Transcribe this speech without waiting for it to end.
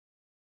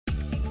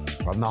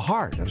From the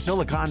heart of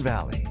Silicon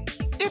Valley,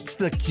 it's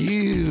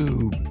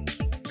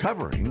theCUBE,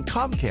 covering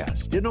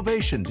Comcast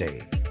Innovation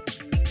Day.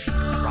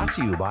 Brought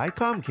to you by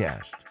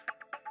Comcast.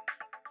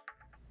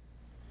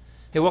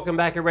 Hey, welcome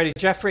back everybody.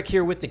 Jeff Frick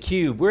here with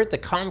theCUBE. We're at the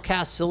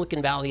Comcast Silicon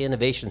Valley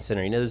Innovation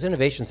Center. You know, there's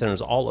innovation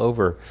centers all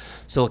over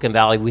Silicon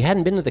Valley. We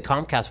hadn't been to the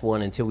Comcast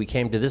one until we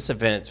came to this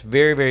event. It's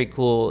very, very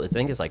cool. I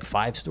think it's like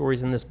 5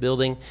 stories in this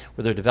building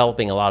where they're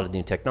developing a lot of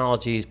new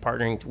technologies,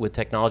 partnering with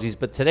technologies.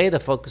 But today the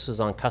focus is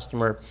on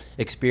customer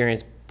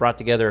experience. Brought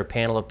together a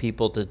panel of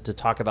people to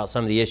talk about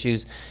some of the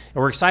issues. And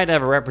we're excited to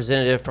have a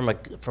representative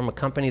from a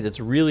company that's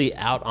really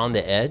out on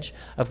the edge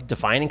of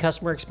defining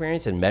customer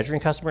experience and measuring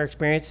customer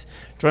experience.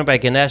 Joined by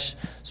Ganesh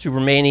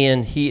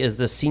Subramanian. He is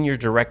the Senior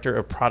Director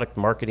of Product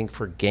Marketing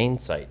for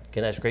Gainsight.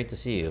 Ganesh, great to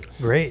see you.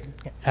 Great,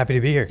 happy to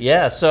be here.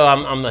 Yeah, so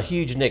I'm a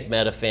huge Nick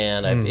Mehta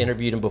fan. I've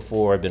interviewed him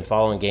before. I've been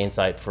following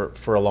Gainsight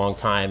for a long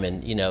time.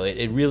 And you know,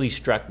 it really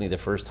struck me the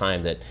first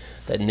time that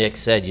Nick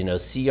said, you know,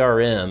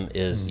 CRM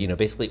is, you know,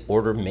 basically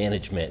order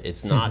management.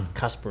 It's not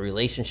customer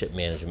relationship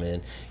management.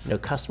 And, you know,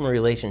 customer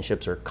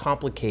relationships are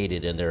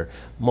complicated and they're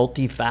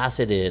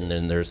multifaceted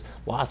and there's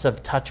lots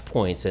of touch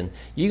points. And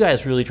you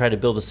guys really try to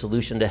build a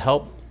solution to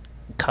help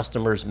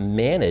customers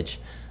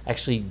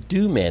actually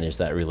manage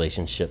that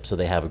relationship so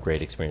they have a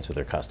great experience with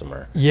their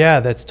customer. Yeah,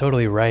 that's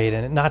totally right.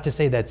 And not to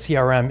say that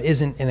CRM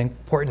isn't an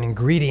important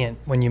ingredient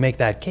when you make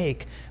that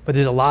cake, but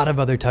there's a lot of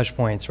other touch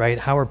points, right?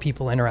 How are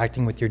people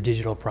interacting with your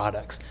digital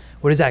products?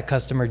 What is that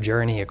customer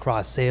journey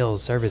across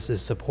sales,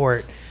 services,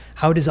 support?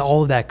 How does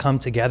all of that come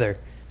together?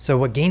 So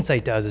what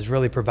Gainsight does is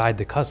really provide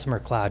the customer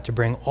cloud to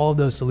bring all of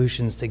those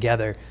solutions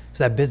together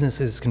so that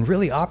businesses can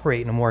really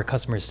operate in a more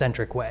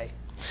customer-centric way.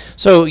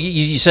 So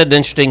you said an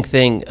interesting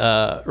thing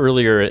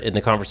earlier in the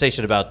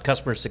conversation about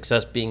customer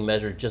success being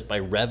measured just by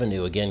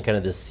revenue. Again, kind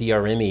of this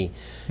CRM-y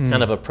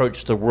kind of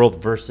approach to the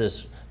world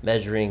versus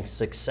measuring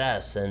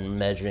success and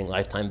measuring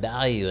lifetime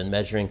value and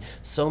measuring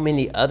so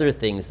many other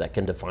things that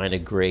can define a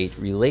great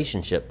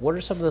relationship. What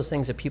are some of those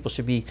things that people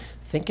should be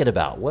thinking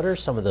about? What are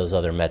some of those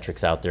other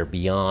metrics out there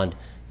beyond,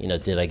 you know,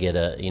 did I get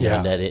a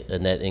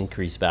net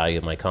increase value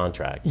of my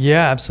contract?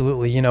 Yeah,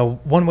 absolutely. You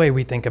know, one way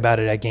we think about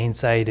it at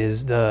Gainsight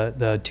is the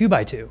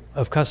 2x2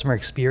 of customer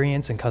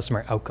experience and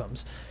customer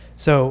outcomes.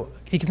 So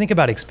you can think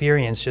about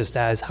experience just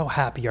as how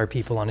happy are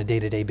people on a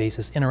day-to-day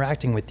basis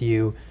interacting with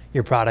you,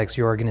 your products,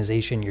 your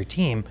organization, your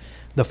team.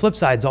 The flip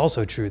side's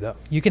also true though.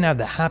 You can have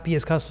the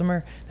happiest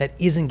customer that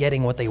isn't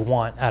getting what they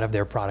want out of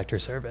their product or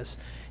service.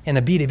 In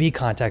a B2B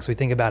context, we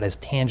think about as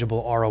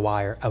tangible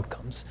ROI or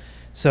outcomes.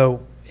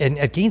 So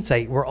at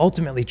Gainsight, we're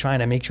ultimately trying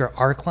to make sure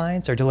our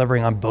clients are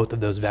delivering on both of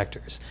those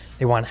vectors.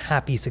 They want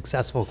happy,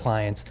 successful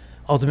clients.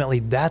 Ultimately,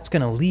 that's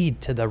going to lead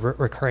to the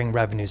recurring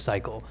revenue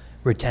cycle,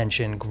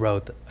 retention,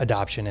 growth,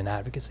 adoption, and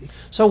advocacy.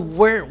 So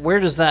where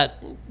does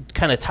that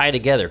kind of tie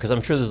together? Because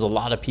I'm sure there's a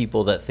lot of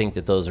people that think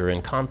that those are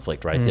in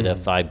conflict, right? That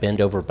if I bend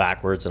over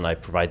backwards and I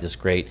provide this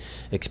great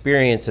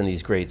experience and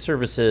these great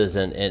services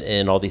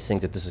and all these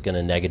things, that this is going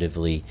to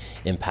negatively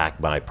impact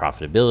my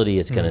profitability,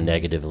 it's going to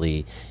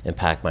negatively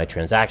impact my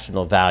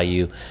transactional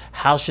value.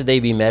 How should they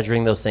be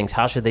measuring those things?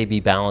 How should they be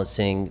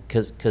balancing?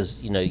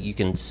 Because you know, you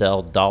can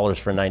sell dollars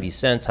for 90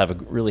 cents, have a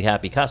really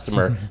happy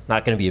customer,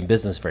 not going to be in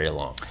business very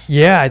long.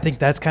 Yeah, I think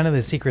that's kind of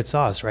the secret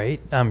sauce,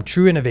 right?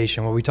 True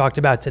innovation, what we talked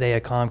about today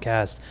at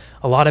Comcast,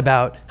 a lot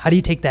about how do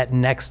you take that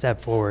next step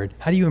forward?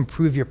 How do you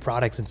improve your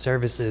products and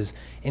services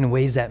in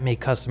ways that make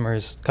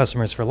customers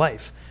for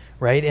life,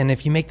 right? And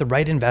if you make the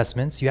right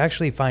investments, you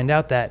actually find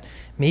out that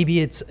maybe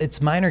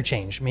it's minor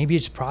change, maybe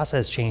it's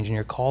process change in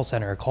your call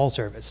center or call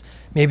service,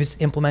 maybe it's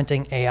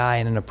implementing AI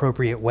in an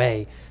appropriate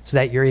way so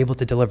that you're able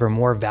to deliver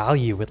more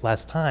value with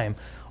less time.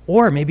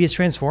 Or maybe it's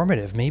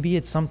transformative. Maybe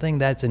it's something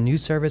that's a new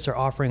service or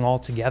offering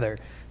altogether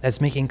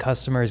that's making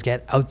customers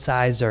get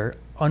outsized or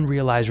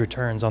unrealized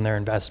returns on their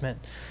investment.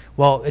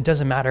 Well, it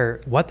doesn't matter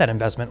what that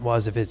investment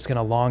was if it's going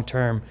to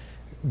long-term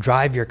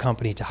drive your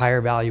company to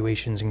higher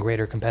valuations and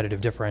greater competitive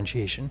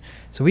differentiation.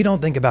 So we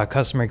don't think about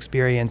customer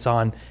experience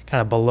on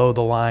kind of below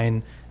the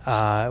line,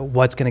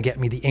 what's going to get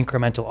me the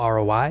incremental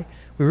ROI.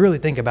 We really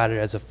think about it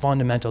as a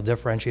fundamental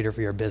differentiator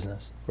for your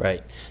business.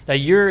 Right. Now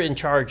you're in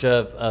charge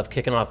of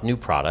kicking off new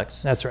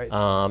products. That's right.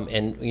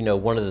 And you know,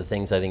 one of the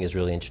things I think is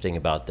really interesting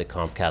about the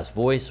Comcast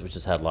voice, which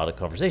has had a lot of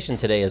conversation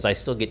today, is I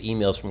still get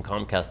emails from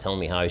Comcast telling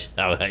me how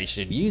I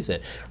should use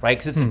it, right?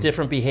 Because it's a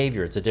different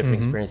behavior. It's a different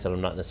experience that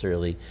I'm not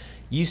necessarily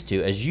used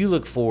to. As you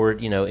look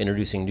forward, you know,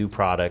 introducing new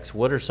products,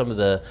 what are some of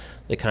the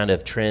kind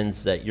of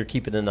trends that you're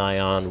keeping an eye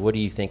on? What do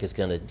you think is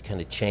going to kind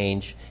of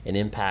change and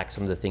impact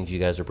some of the things you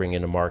guys are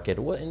bringing to market?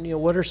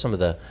 What are some of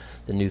the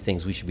new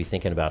things we should be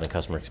thinking about in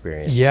customer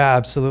experience? Yeah,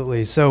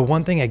 absolutely. So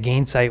one thing at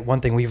Gainsight,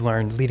 one thing we've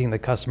learned leading the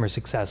customer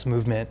success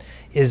movement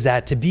is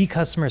that to be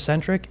customer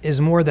centric is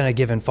more than a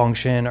given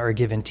function or a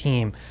given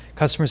team.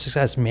 Customer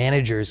success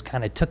managers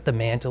kind of took the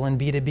mantle in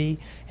B2B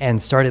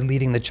and started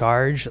leading the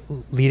charge,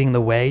 leading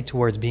the way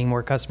towards being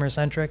more customer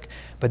centric.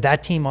 But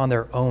that team on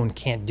their own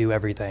can't do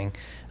everything,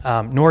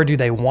 nor do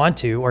they want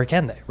to, or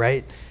can they,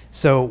 right?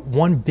 So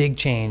one big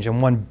change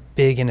and one big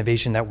big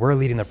innovation that we're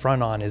leading the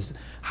front on is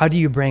how do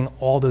you bring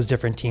all those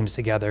different teams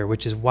together,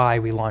 which is why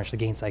we launched the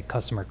Gainsight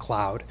Customer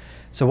Cloud.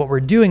 So what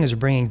we're doing is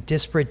bringing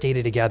disparate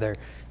data together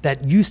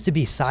that used to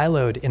be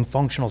siloed in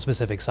functional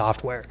specific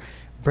software.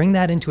 Bring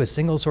that into a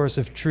single source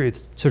of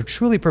truth to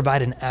truly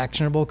provide an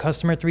actionable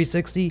customer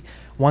 360,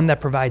 one that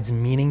provides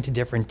meaning to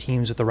different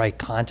teams with the right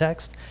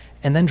context,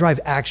 and then drive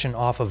action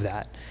off of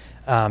that.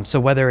 So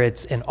whether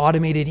it's an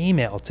automated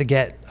email to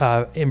get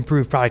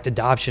improved product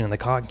adoption in the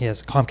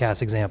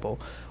Comcast example,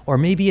 or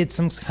maybe it's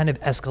some kind of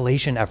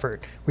escalation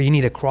effort where you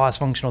need a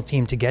cross-functional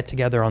team to get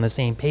together on the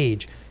same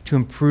page to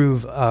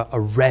improve a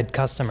red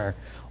customer,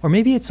 or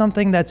maybe it's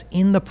something that's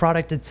in the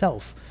product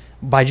itself.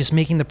 By just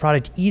making the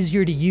product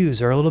easier to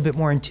use or a little bit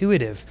more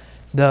intuitive,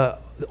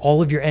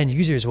 all of your end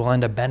users will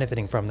end up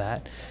benefiting from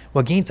that.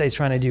 What Gainsight's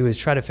trying to do is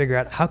try to figure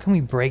out how can we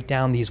break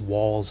down these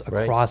walls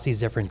across these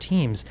different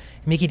teams,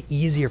 make it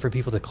easier for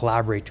people to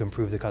collaborate to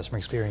improve the customer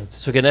experience.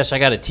 So Ganesh, I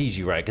got to tease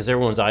you, right? Because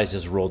everyone's eyes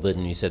just rolled in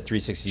and you said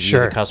 360 view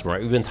of the customer.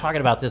 Right? We've been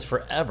talking about this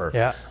forever.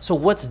 Yeah. So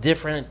what's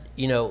different,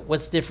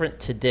 what's different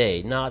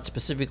today? Not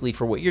specifically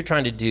for what you're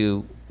trying to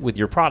do with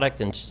your product,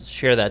 and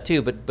share that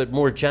too, but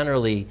more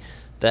generally,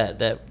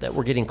 that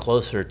we're getting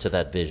closer to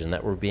that vision,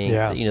 that we're being,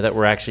 that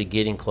we're actually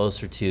getting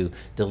closer to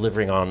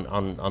delivering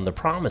on the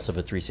promise of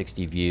a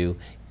 360 view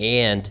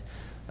and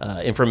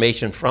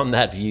information from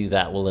that view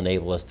that will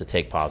enable us to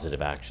take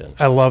positive action.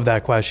 I love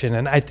that question.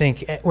 And I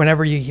think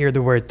whenever you hear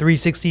the word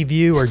 360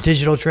 view or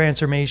digital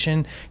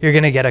transformation, you're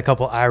going to get a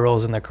couple eye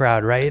rolls in the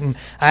crowd, right? And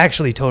I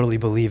actually totally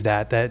believe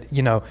that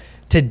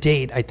to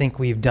date, I think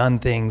we've done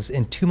things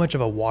in too much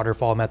of a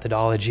waterfall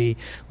methodology.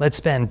 Let's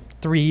spend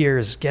 3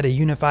 years, get a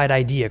unified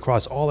ID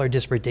across all our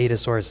disparate data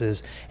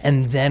sources,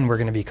 and then we're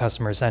going to be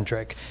customer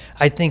centric.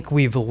 I think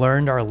we've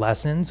learned our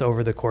lessons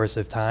over the course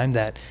of time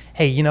that,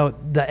 hey,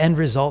 the end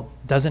result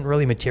doesn't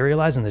really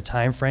materialize in the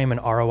time frame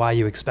and ROI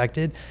you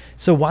expected.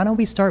 So why don't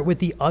we start with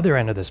the other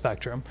end of the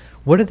spectrum?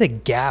 What are the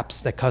gaps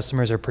that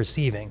customers are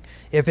perceiving?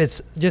 If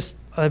it's just,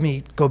 let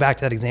me go back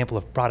to that example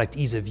of product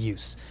ease of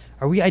use.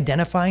 Are we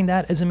identifying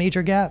that as a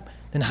major gap?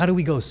 Then how do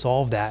we go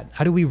solve that?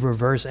 How do we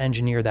reverse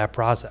engineer that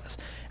process?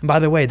 And by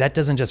the way, that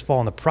doesn't just fall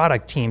on the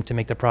product team to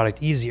make the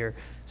product easier.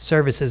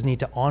 Services need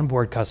to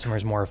onboard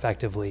customers more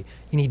effectively.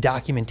 You need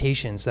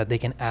documentation so that they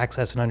can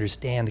access and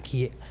understand the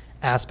key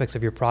aspects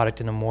of your product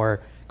in a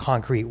more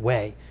concrete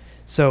way.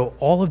 So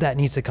all of that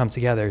needs to come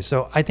together.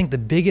 So I think the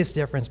biggest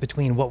difference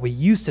between what we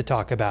used to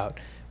talk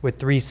about with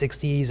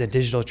 360s and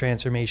digital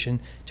transformation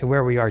to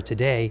where we are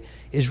today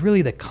is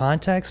really the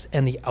context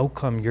and the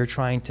outcome you're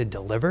trying to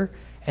deliver,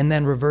 and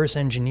then reverse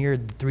engineer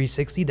the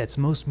 360 that's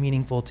most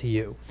meaningful to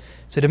you.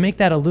 So to make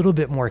that a little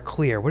bit more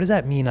clear, what does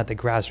that mean at the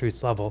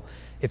grassroots level?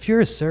 If you're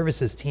a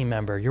services team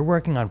member, you're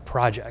working on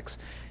projects,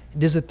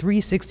 does a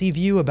 360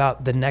 view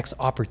about the next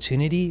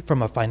opportunity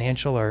from a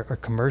financial or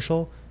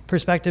commercial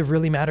perspective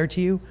really matter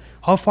to you?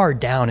 How far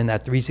down in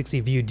that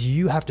 360 view do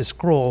you have to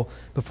scroll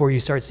before you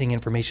start seeing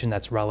information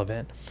that's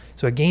relevant?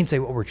 So at Gainsight,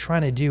 what we're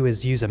trying to do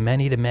is use a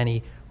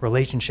many-to-many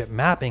relationship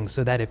mapping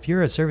so that if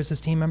you're a services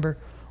team member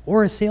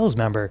or a sales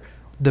member,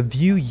 the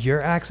view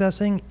you're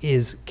accessing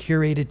is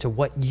curated to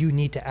what you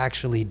need to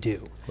actually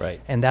do.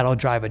 Right. And that'll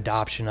drive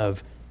adoption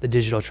of the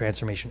digital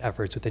transformation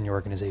efforts within your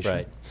organization.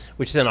 Right.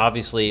 Which then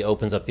obviously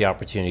opens up the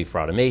opportunity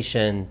for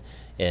automation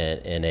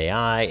and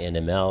AI and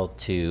ML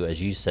to,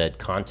 as you said,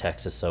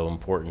 context is so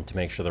important to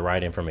make sure the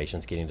right information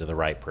is getting to the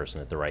right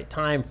person at the right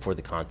time for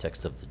the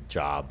context of the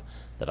job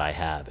that I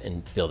have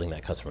in building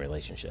that customer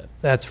relationship.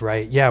 That's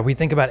right. Yeah, we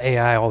think about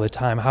AI all the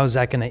time. How is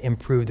that going to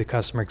improve the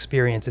customer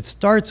experience? It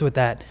starts with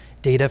that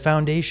data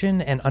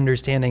foundation and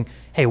understanding,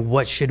 hey,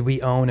 what should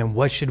we own and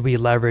what should we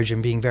leverage,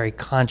 and being very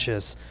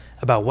conscious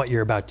about what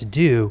you're about to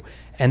do.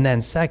 And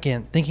then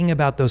second, thinking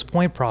about those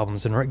point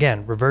problems, and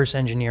again, reverse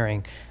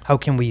engineering. How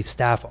can we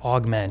staff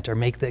augment or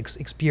make the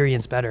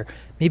experience better?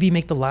 Maybe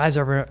make the lives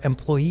of our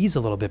employees a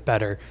little bit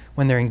better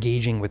when they're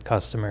engaging with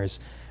customers.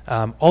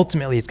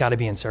 Ultimately, it's got to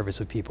be in service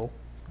of people.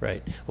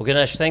 Right. Well,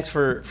 Ganesh, thanks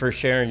for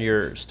sharing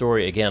your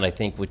story. Again, I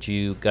think what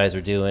you guys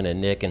are doing,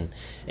 and Nick and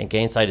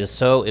Gainsight, is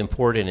so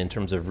important in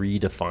terms of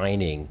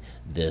redefining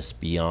this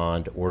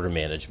beyond order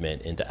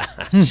management into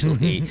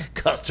actually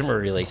customer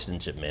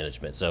relationship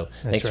management. So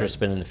thanks for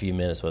spending a few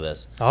minutes with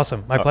us.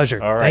 Awesome. My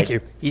pleasure. All right. Thank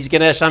you. He's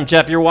Ganesh. I'm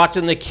Jeff. You're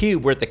watching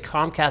theCUBE. We're at the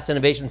Comcast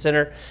Innovation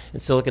Center in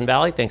Silicon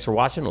Valley. Thanks for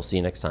watching. We'll see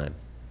you next time.